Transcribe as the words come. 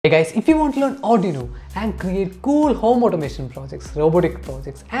Hey guys, if you want to learn Arduino and create cool home automation projects, robotic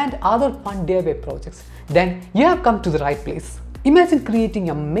projects and other fun DIY projects, then you have come to the right place. Imagine creating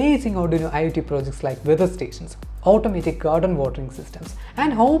amazing Arduino IoT projects like weather stations, automatic garden watering systems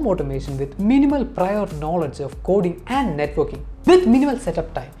and home automation with minimal prior knowledge of coding and networking. With minimal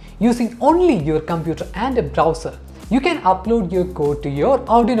setup time, using only your computer and a browser, you can upload your code to your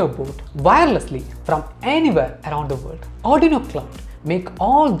Arduino board wirelessly from anywhere around the world. Arduino Cloud make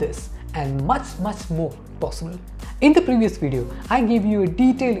all this and much more possible. In the previous video, I gave you a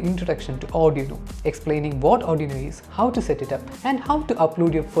detailed introduction to Arduino, explaining what Arduino is, how to set it up and how to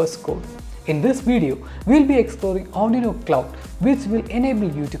upload your first code. In this video, we will be exploring Arduino Cloud, which will enable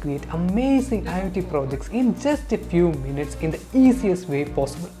you to create amazing IoT projects in just a few minutes in the easiest way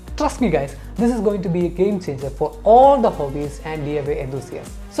possible. Trust me guys, this is going to be a game changer for all the hobbyists and DIY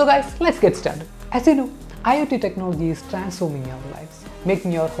enthusiasts. So guys, let's get started. As you know, IoT technology is transforming our lives,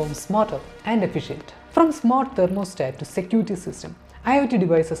 making your home smarter and efficient. From smart thermostat to security system, IoT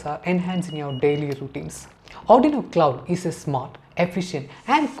devices are enhancing our daily routines. Arduino Cloud is a smart, efficient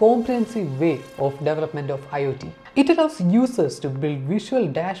and comprehensive way of development of IoT. It allows users to build visual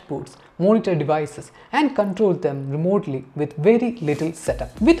dashboards, monitor devices and control them remotely with very little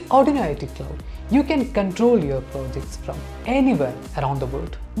setup. With Arduino IoT Cloud, you can control your projects from anywhere around the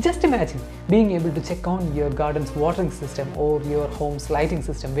world. Just imagine being able to check on your garden's watering system or your home's lighting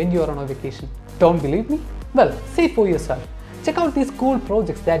system when you are on a vacation. Don't believe me? Well, see for yourself. Check out these cool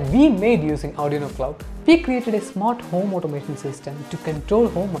projects that we made using Arduino Cloud. We created a smart home automation system to control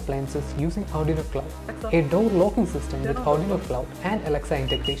home appliances using Arduino Cloud, a door locking system with Arduino Cloud and Alexa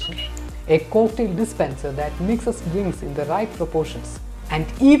integration, a cocktail dispenser that mixes drinks in the right proportions, and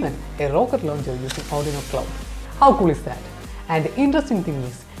even a rocket launcher using Arduino Cloud. How cool is that? And the interesting thing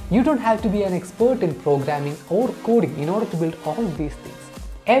is, you don't have to be an expert in programming or coding in order to build all of these things.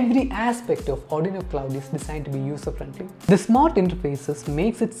 Every aspect of Arduino Cloud is designed to be user-friendly. The smart interfaces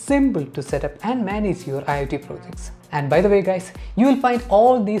makes it simple to set up and manage your IoT projects. And by the way guys, you will find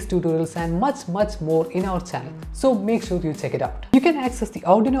all these tutorials and much more in our channel, so make sure you check it out. You can access the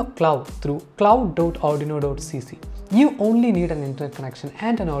Arduino Cloud through cloud.arduino.cc. You only need an internet connection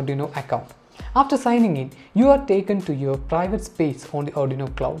and an Arduino account. After signing in, you are taken to your private space on the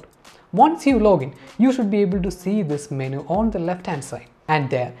Arduino Cloud. Once you log in, you should be able to see this menu on the left hand side. And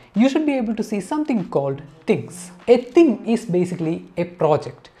there, you should be able to see something called things. A thing is basically a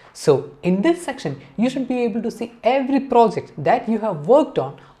project. So in this section, you should be able to see every project that you have worked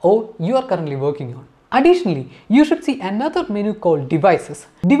on or you are currently working on. Additionally, you should see another menu called devices.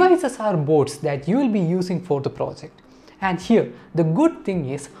 Devices are boards that you will be using for the project. And here, the good thing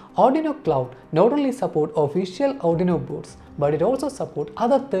is Arduino Cloud not only supports official Arduino boards, but it also supports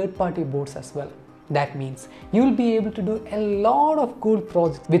other third-party boards as well. That means you will be able to do a lot of cool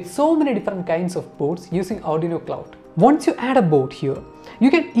projects with so many different kinds of boards using Arduino Cloud. Once you add a board here, you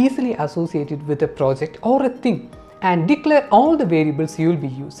can easily associate it with a project or a thing and declare all the variables you will be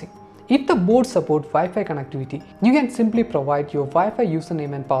using. If the board supports Wi-Fi connectivity, you can simply provide your Wi-Fi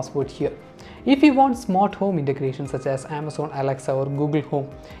username and password here. If you want smart home integration such as Amazon Alexa or Google Home,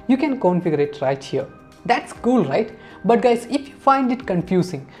 you can configure it right here. That's cool, right? But guys, if you find it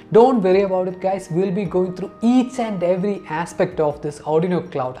confusing, don't worry about it guys. We'll be going through each and every aspect of this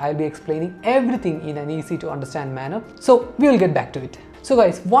Arduino Cloud. I'll be explaining everything in an easy to understand manner. So we'll get back to it. So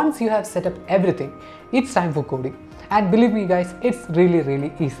guys, once you have set up everything, it's time for coding. And believe me guys, it's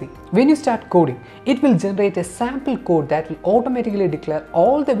really easy. When you start coding, it will generate a sample code that will automatically declare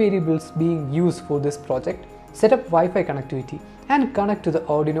all the variables being used for this project, set up Wi-Fi connectivity and connect to the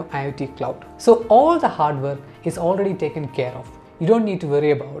Arduino IoT Cloud. So all the hardware is already taken care of. You don't need to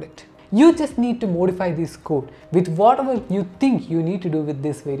worry about it. You just need to modify this code with whatever you think you need to do with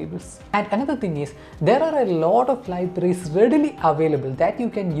these variables. And another thing is, there are a lot of libraries readily available that you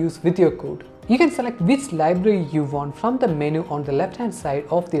can use with your code. You can select which library you want from the menu on the left hand side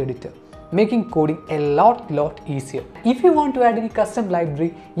of the editor, making coding a lot easier. If you want to add any custom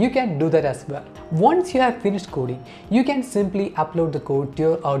library, you can do that as well. Once you have finished coding, you can simply upload the code to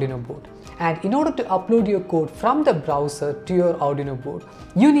your Arduino board. And in order to upload your code from the browser to your Arduino board,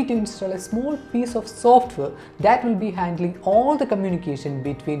 you need to install a small piece of software that will be handling all the communication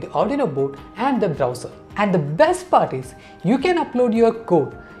between the Arduino board and the browser. And the best part is, you can upload your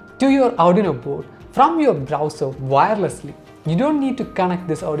code to your Arduino board from your browser wirelessly. You don't need to connect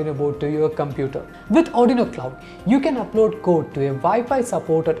this Arduino board to your computer. With Arduino Cloud, you can upload code to a Wi-Fi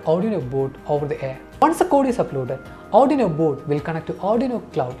supported Arduino board over the air. Once the code is uploaded, Arduino board will connect to Arduino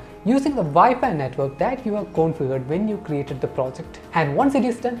Cloud using the Wi-Fi network that you have configured when you created the project. And once it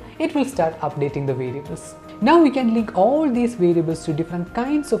is done, it will start updating the variables. Now we can link all these variables to different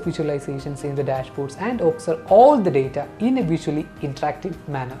kinds of visualizations in the dashboards and observe all the data in a visually interactive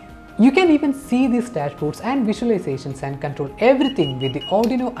manner. You can even see these dashboards and visualizations and control everything with the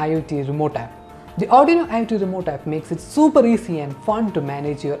Arduino IoT Remote app. The Arduino IoT Remote app makes it super easy and fun to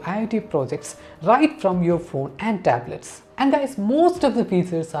manage your IoT projects right from your phone and tablets. And guys, most of the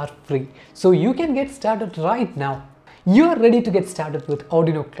features are free, so you can get started right now. You are ready to get started with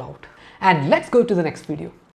Arduino Cloud. And let's go to the next video.